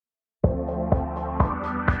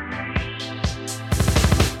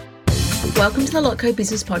Welcome to the Lotco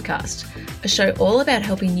Business Podcast, a show all about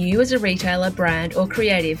helping you as a retailer, brand, or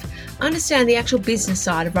creative understand the actual business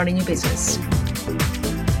side of running your business.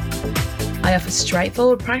 I offer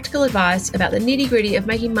straightforward, practical advice about the nitty-gritty of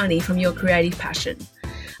making money from your creative passion.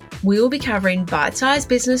 We will be covering bite-sized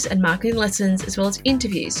business and marketing lessons, as well as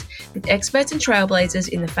interviews with experts and trailblazers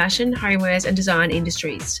in the fashion, homewares, and design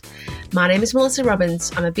industries. My name is Melissa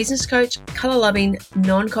Robbins. I'm a business coach, colour-loving,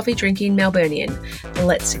 non-coffee drinking Melburnian.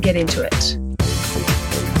 Let's get into it.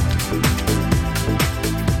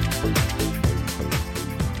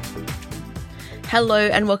 Hello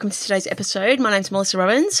and welcome to today's episode. My name's Melissa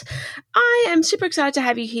Robbins. I am super excited to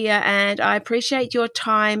have you here, and I appreciate your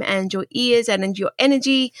time and your ears and your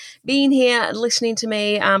energy being here and listening to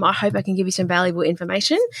me. I hope I can give you some valuable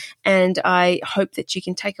information, and I hope that you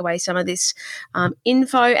can take away some of this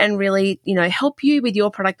info and really, help you with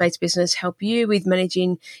your product-based business, help you with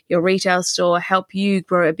managing your retail store, help you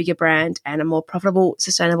grow a bigger brand and a more profitable,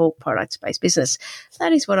 sustainable product-based business.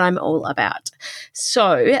 That is what I'm all about.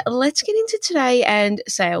 So let's get into today and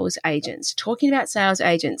sales agents. Talking about sales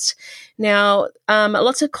agents. Now,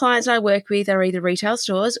 lots of clients I work with are either retail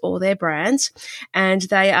stores or their brands, and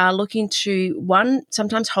they are looking to,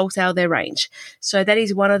 sometimes wholesale their range. So that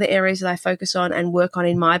is one of the areas that I focus on and work on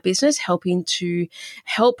in my business, helping to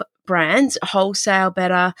help brands wholesale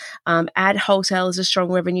better, add wholesale as a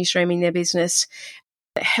strong revenue stream in their business,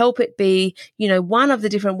 help it be, one of the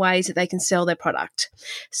different ways that they can sell their product.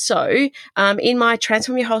 So in my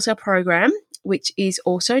Transform Your Wholesale program, which is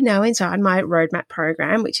also now inside my roadmap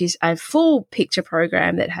program, which is a full picture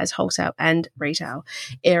program that has wholesale and retail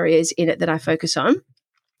areas in it that I focus on.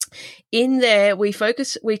 In there, we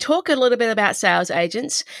talk a little bit about sales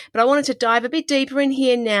agents, but I wanted to dive a bit deeper in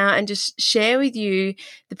here now and just share with you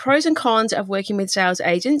the pros and cons of working with sales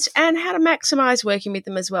agents and how to maximize working with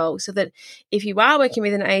them as well. So that if you are working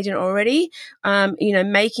with an agent already,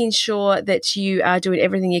 making sure that you are doing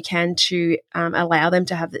everything you can to allow them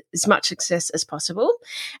to have as much success as possible.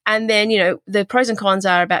 And then, the pros and cons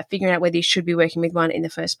are about figuring out whether you should be working with one in the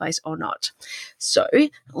first place or not. So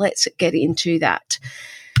let's get into that.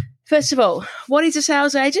 First of all, what is a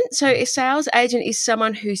sales agent? So a sales agent is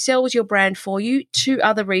someone who sells your brand for you to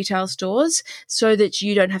other retail stores so that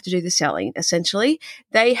you don't have to do the selling, essentially.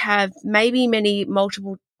 They have maybe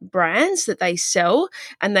multiple brands that they sell,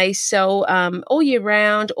 and they sell all year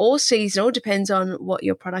round or seasonal, depends on what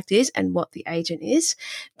your product is and what the agent is.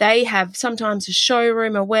 They have sometimes a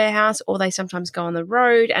showroom, a warehouse, or they sometimes go on the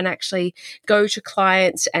road and actually go to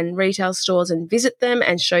clients and retail stores and visit them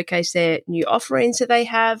and showcase their new offerings that they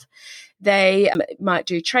have. They might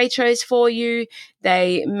do trade shows for you.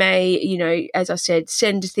 They may, as I said,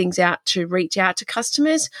 send things out to reach out to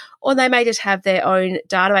customers, or they may just have their own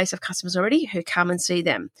database of customers already who come and see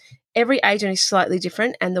them. Every agent is slightly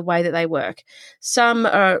different and the way that they work. Some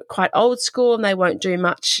are quite old school and they won't do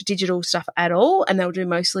much digital stuff at all, and they'll do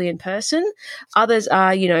mostly in person. Others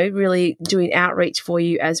are, really doing outreach for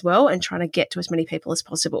you as well and trying to get to as many people as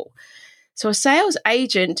possible. So a sales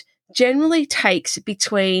agent generally takes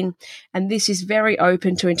between, and this is very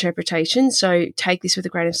open to interpretation, so take this with a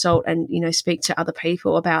grain of salt and, speak to other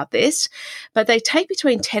people about this, but they take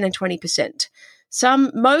between 10 and 20%. Some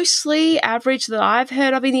mostly average that I've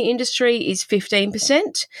heard of in the industry is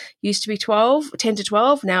 15%. Used to be 10 to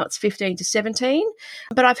 12. Now it's 15 to 17.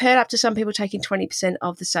 But I've heard up to some people taking 20%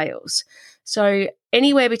 of the sales. So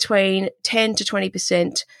anywhere between 10 to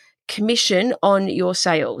 20% commission on your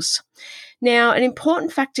sales. Now, an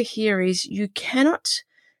important factor here is you cannot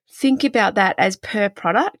think about that as per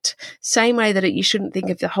product, same way that you shouldn't think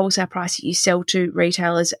of the wholesale price that you sell to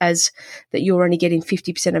retailers as that you're only getting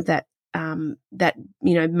 50% of that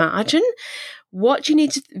margin. What you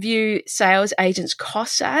need to view sales agents'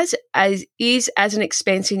 costs as is an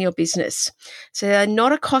expense in your business. So they're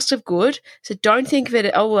not a cost of good. So don't think of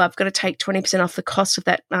it, I've got to take 20% off the cost of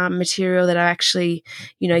that material that I actually,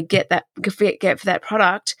 get for that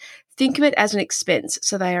product. Think of it as an expense.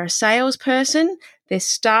 So they are a salesperson, they're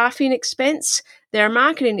staffing expense, they're a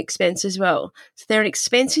marketing expense as well. So they're an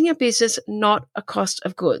expense in your business, not a cost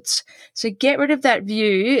of goods. So get rid of that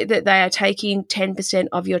view that they are taking 10%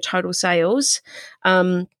 of your total sales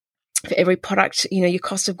for every product, your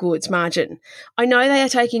cost of goods margin. I know they are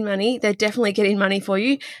taking money. They're definitely getting money for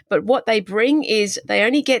you. But what they bring is they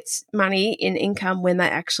only get money in income when they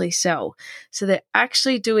actually sell. So they're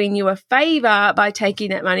actually doing you a favor by taking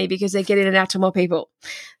that money because they're getting it out to more people.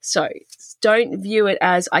 So don't view it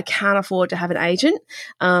as I can't afford to have an agent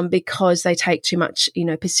because they take too much,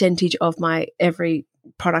 percentage of my every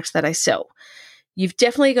product that I sell. You've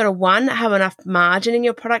definitely got to, have enough margin in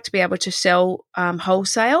your product to be able to sell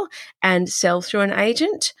wholesale and sell through an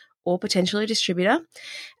agent, or potentially a distributor.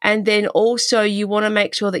 And then also you want to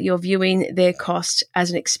make sure that you're viewing their cost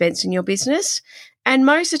as an expense in your business. And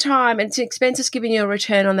most of the time, it's an expense that's giving you a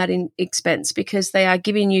return on that expense because they are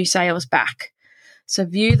giving you sales back. So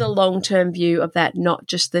view the long-term view of that, not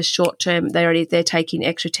just the short-term. They're taking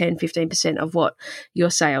extra 10, 15% of what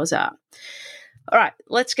your sales are. All right,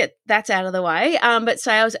 let's get that out of the way. But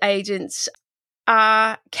sales agents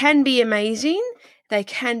can be amazing. They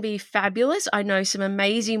can be fabulous. I know some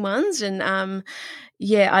amazing ones, and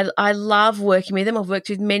I love working with them. I've worked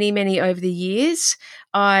with many over the years.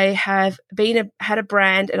 I have had a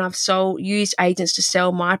brand, and I've used agents to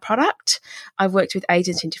sell my product. I've worked with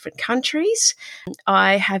agents in different countries.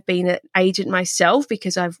 I have been an agent myself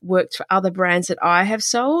because I've worked for other brands that I have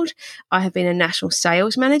sold. I have been a national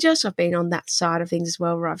sales manager, so I've been on that side of things as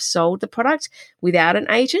well, where I've sold the product without an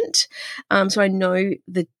agent. So I know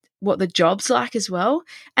what the job's like as well.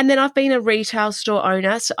 And then I've been a retail store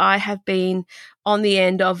owner, so I have been on the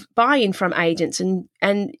end of buying from agents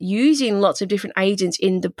and using lots of different agents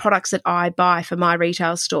in the products that I buy for my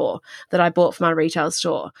retail store, that I bought for my retail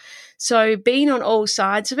store. So being on all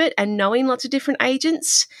sides of it and knowing lots of different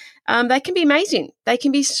agents, they can be amazing. They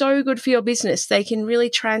can be so good for your business. They can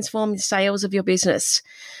really transform the sales of your business.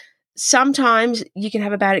 Sometimes you can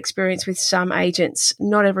have a bad experience with some agents.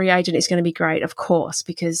 Not every agent is going to be great, of course,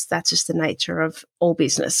 because that's just the nature of all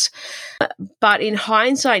business. But in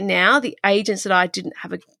hindsight now, the agents that I didn't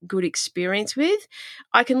have a good experience with,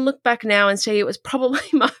 I can look back now and see it was probably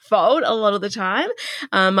my fault a lot of the time.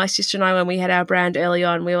 My sister and I, when we had our brand early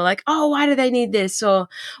on, we were like, oh, why do they need this? Or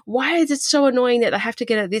why is it so annoying that they have to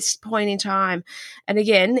get at this point in time? And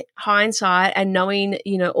again, hindsight and knowing,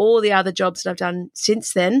 all the other jobs that I've done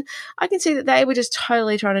since then, I can see that they were just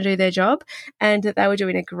totally trying to do their job and that they were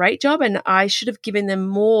doing a great job, and I should have given them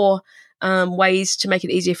more ways to make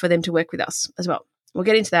it easier for them to work with us as well. We'll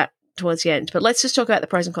get into that towards the end, but let's just talk about the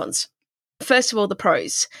pros and cons. First of all, the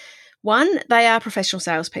pros. One, they are professional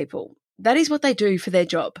salespeople. That is what they do for their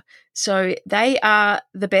job. So they are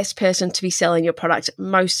the best person to be selling your product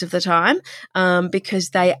most of the time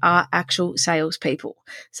because they are actual salespeople.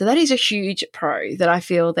 So that is a huge pro that I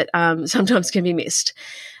feel that sometimes can be missed.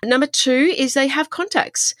 Number two is they have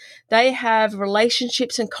contacts. They have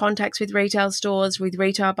relationships and contacts with retail stores, with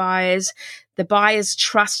retail buyers. The buyers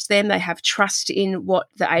trust them. They have trust in what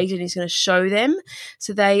the agent is going to show them.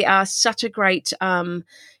 So they are such a great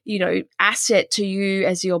asset to you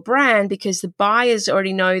as your brand because the buyers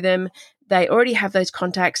already know them. They already have those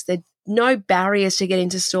contacts. There's no barriers to get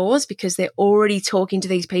into stores because they're already talking to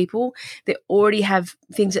these people. They already have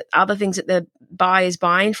other things that the buyer's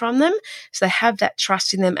buying from them. So they have that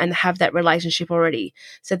trust in them and have that relationship already.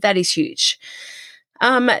 So that is huge.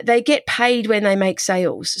 They get paid when they make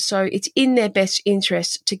sales. So it's in their best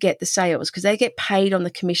interest to get the sales because they get paid on the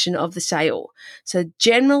commission of the sale. So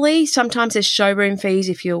generally, sometimes there's showroom fees.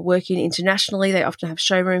 If you're working internationally, they often have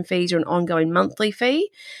showroom fees or an ongoing monthly fee.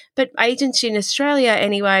 But agents in Australia,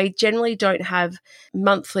 anyway, generally don't have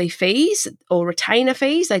monthly fees or retainer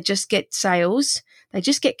fees. They just get sales. They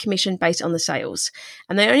just get commission based on the sales.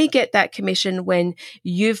 And they only get that commission when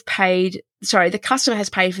the customer has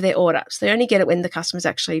paid for their order. So they only get it when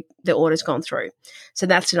the order's gone through. So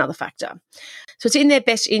that's another factor. So it's in their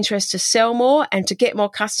best interest to sell more and to get more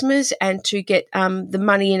customers and to get the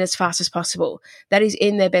money in as fast as possible. That is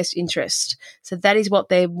in their best interest. So that is what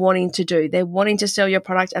they're wanting to do. They're wanting to sell your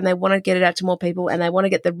product and they want to get it out to more people and they want to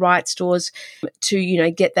get the right stores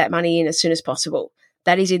to, get that money in as soon as possible.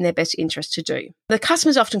 That is in their best interest to do. The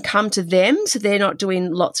customers often come to them, so they're not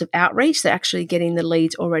doing lots of outreach. They're actually getting the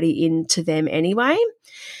leads already into them anyway.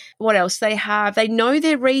 What else they have? They know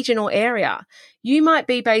their region or area. You might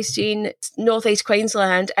be based in Northeast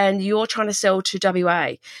Queensland and you're trying to sell to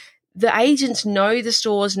WA. The agents know the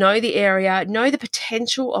stores, know the area, know the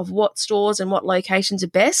potential of what stores and what locations are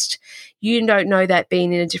best. You don't know that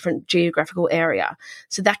being in a different geographical area.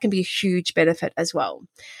 So that can be a huge benefit as well.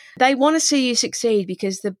 They want to see you succeed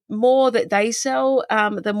because the more that they sell,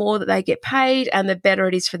 the more that they get paid and the better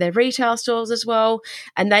it is for their retail stores as well.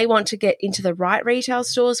 And they want to get into the right retail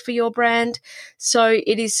stores for your brand. So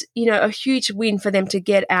it is, a huge win for them to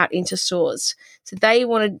get out into stores. So they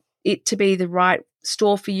wanted it to be the right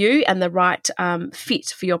store for you and the right fit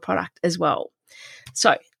for your product as well.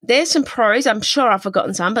 So there's some pros. I'm sure I've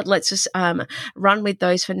forgotten some, but let's just run with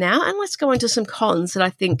those for now. And let's go into some cons that I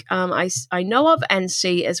think I know of and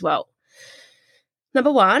see as well.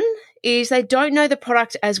 Number one is they don't know the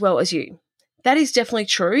product as well as you. That is definitely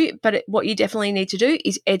true, but what you definitely need to do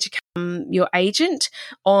is educate your agent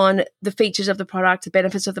on the features of the product, the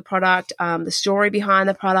benefits of the product, the story behind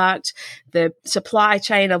the product, the supply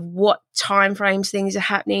chain of what timeframes things are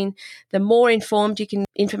happening. The more informed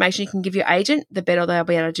information you can give your agent, the better they'll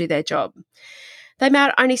be able to do their job. They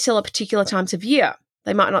might only sell at particular times of year.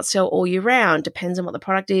 They might not sell all year round, depends on what the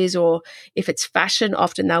product is, or if it's fashion,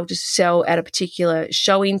 often they'll just sell at a particular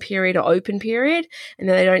showing period or open period, and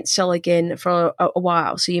then they don't sell again for a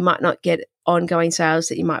while. So you might not get ongoing sales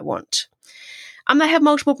that you might want. They have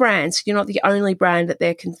multiple brands. You're not the only brand that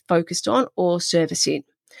they're focused on or servicing.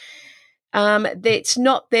 That's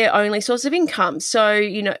not their only source of income. So,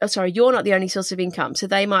 you're not the only source of income. So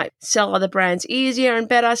they might sell other brands easier and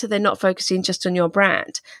better. So they're not focusing just on your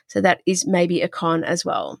brand. So that is maybe a con as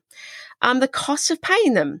well. The costs of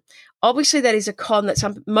paying them. Obviously, that is a con that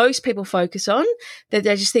most people focus on, that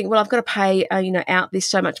they just think, well, I've got to pay, out this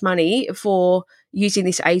so much money for using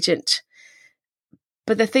this agent.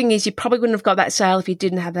 But the thing is, you probably wouldn't have got that sale if you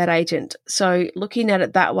didn't have that agent. So looking at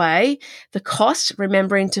it that way, the cost,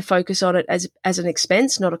 remembering to focus on it as an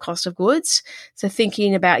expense, not a cost of goods. So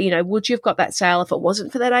thinking about, would you have got that sale if it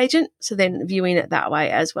wasn't for that agent? So then viewing it that way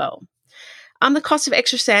as well. The cost of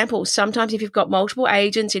extra samples. Sometimes if you've got multiple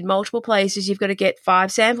agents in multiple places, you've got to get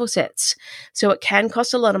 5 sample sets. So it can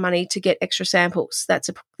cost a lot of money to get extra samples. That's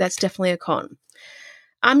definitely a con.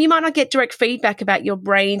 You might not get direct feedback about your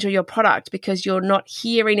range or your product because you're not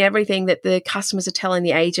hearing everything that the customers are telling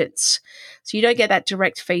the agents. So you don't get that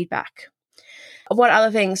direct feedback. What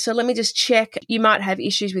other things? So let me just check. You might have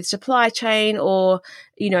issues with supply chain or,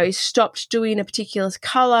 stopped doing a particular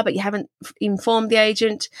color, but you haven't informed the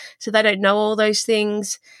agent. So they don't know all those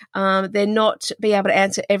things. They're not be able to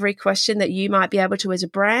answer every question that you might be able to as a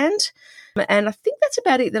brand. And I think that's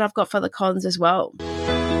about it that I've got for the cons as well.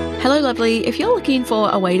 Hello, lovely. If you're looking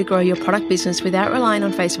for a way to grow your product business without relying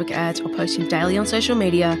on Facebook ads or posting daily on social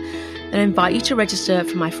media, then I invite you to register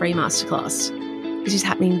for my free masterclass. This is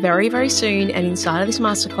happening very, very soon, and inside of this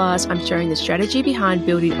masterclass, I'm sharing the strategy behind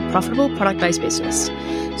building a profitable product-based business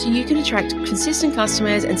so you can attract consistent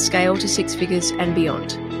customers and scale to 6 figures and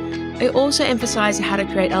beyond. I also emphasize how to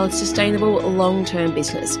create a sustainable long-term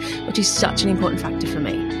business, which is such an important factor for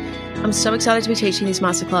me. I'm so excited to be teaching this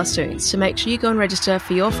masterclass soon, so make sure you go and register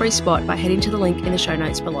for your free spot by heading to the link in the show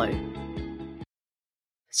notes below.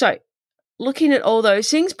 So, looking at all those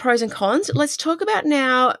things, pros and cons, let's talk about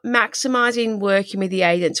now maximising working with the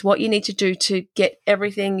agents, what you need to do to get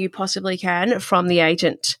everything you possibly can from the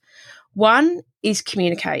agent. One is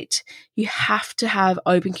communicate. You have to have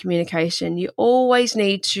open communication. You always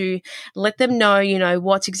need to let them know,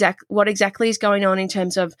 what exactly is going on in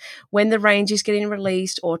terms of when the range is getting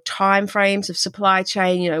released or time frames of supply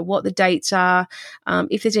chain, what the dates are,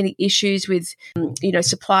 if there's any issues with,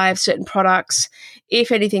 supply of certain products,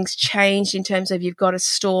 if anything's changed in terms of you've got a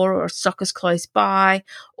store or a stockist close by,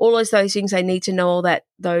 all of those things, they need to know all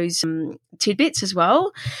those tidbits as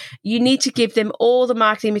well. You need to give them all the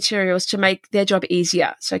marketing materials to make their job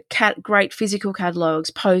easier. So great physical catalogs,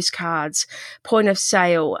 postcards, point of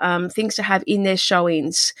sale, things to have in their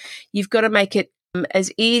showings. You've got to make it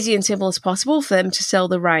as easy and simple as possible for them to sell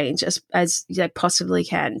the range as they possibly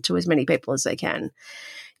can to as many people as they can.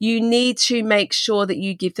 You need to make sure that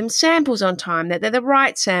you give them samples on time, that they're the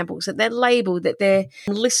right samples, that they're labeled, that they're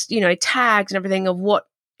tags and everything of what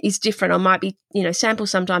is different, or might be, samples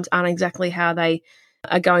sometimes aren't exactly how they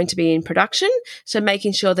are going to be in production. So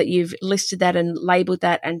making sure that you've listed that and labeled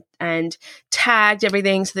that and tagged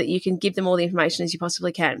everything so that you can give them all the information as you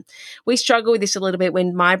possibly can. We struggle with this a little bit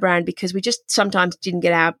when my brand, because we just sometimes didn't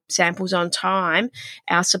get our samples on time.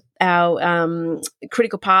 Our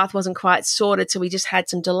critical path wasn't quite sorted, so we just had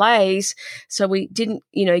some delays. So we didn't,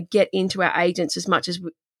 get into our agents as much as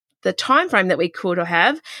the time frame that we could or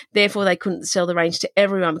have. Therefore, they couldn't sell the range to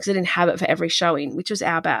everyone because they didn't have it for every showing, which was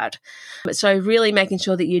our bad. So really making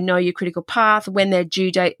sure that you know your critical path, when their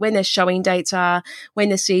due date, when their showing dates are, when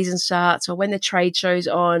the season starts, or when the trade show's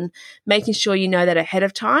on, making sure you know that ahead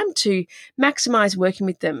of time to maximize working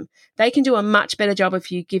with them. They can do a much better job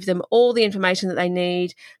if you give them all the information that they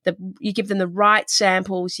need, you give them the right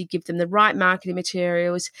samples, you give them the right marketing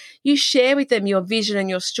materials, you share with them your vision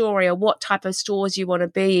and your story, or what type of stores you want to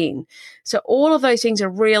be in. So all of those things are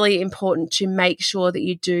really important to make sure that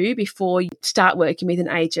you do before you start working with an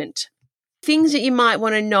agent. Things that you might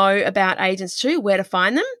want to know about agents too, where to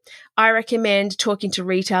find them. I recommend talking to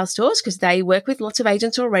retail stores because they work with lots of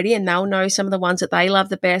agents already and they'll know some of the ones that they love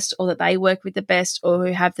the best or that they work with the best or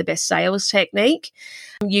who have the best sales technique.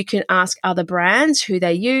 You can ask other brands who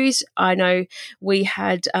they use. I know we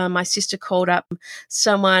had my sister called up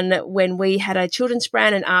someone when we had a children's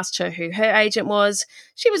brand and asked her who her agent was.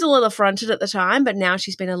 She was a little affronted at the time, but now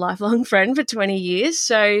she's been a lifelong friend for 20 years.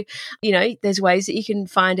 So, there's ways that you can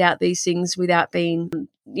find out these things without being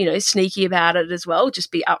sneaky about it as well.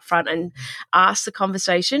 Just be upfront and ask the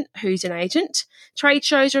conversation, who's an agent. Trade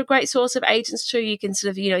shows are a great source of agents too. You can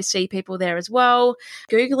sort of, see people there as well.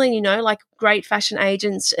 Googling, like great fashion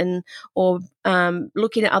agents or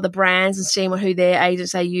looking at other brands and seeing who their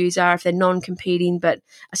agents they use are. If they're non-competing but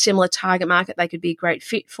a similar target market, they could be a great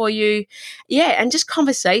fit for you. Yeah, and just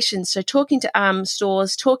conversations. So talking to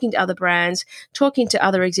stores, talking to other brands, talking to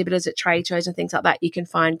other exhibitors at trade shows and things like that, you can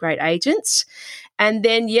find great agents. And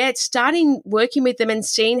then, starting working with them and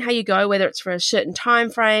seeing how you go, whether it's for a certain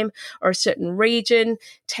time frame or a certain region,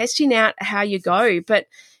 testing out how you go. But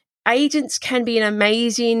agents can be an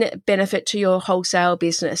amazing benefit to your wholesale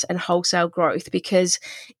business and wholesale growth because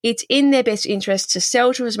it's in their best interest to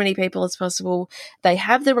sell to as many people as possible. They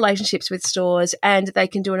have the relationships with stores and they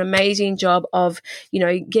can do an amazing job of,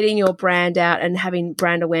 getting your brand out and having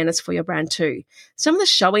brand awareness for your brand too. Some of the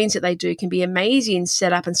showings that they do can be amazing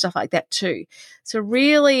setup and stuff like that too. So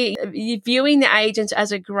really viewing the agents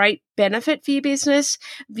as a great benefit for your business,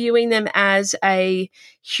 viewing them as a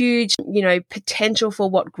huge, potential for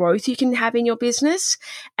what growth you can have in your business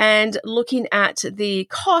and looking at the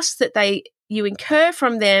costs that you incur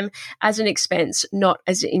from them as an expense, not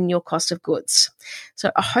as in your cost of goods.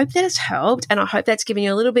 So I hope that has helped and I hope that's given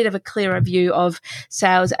you a little bit of a clearer view of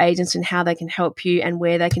sales agents and how they can help you and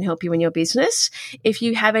where they can help you in your business. If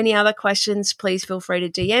you have any other questions, please feel free to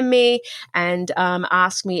DM me and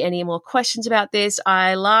ask me any more questions about this.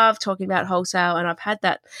 I love talking about wholesale and I've had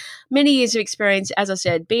that many years of experience, as I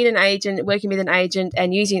said, being an agent, working with an agent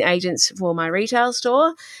and using agents for my retail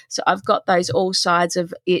store. So I've got those all sides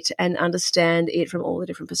of it and understand it from all the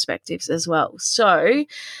different perspectives as well. So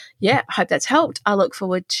I hope that's helped. I look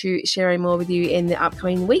forward to sharing more with you in the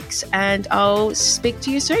upcoming weeks and I'll speak to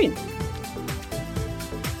you soon.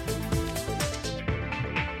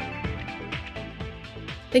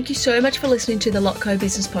 Thank you so much for listening to the Lotco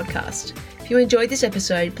Business Podcast. If you enjoyed this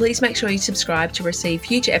episode, please make sure you subscribe to receive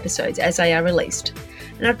future episodes as they are released.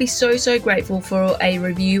 And I'd be so grateful for a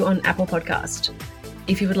review on Apple Podcast.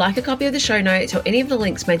 If you would like a copy of the show notes or any of the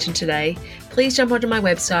links mentioned today, please jump onto my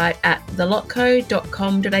website at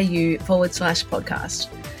thelotco.com.au/podcast.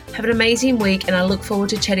 Have an amazing week and I look forward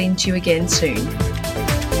to chatting to you again soon.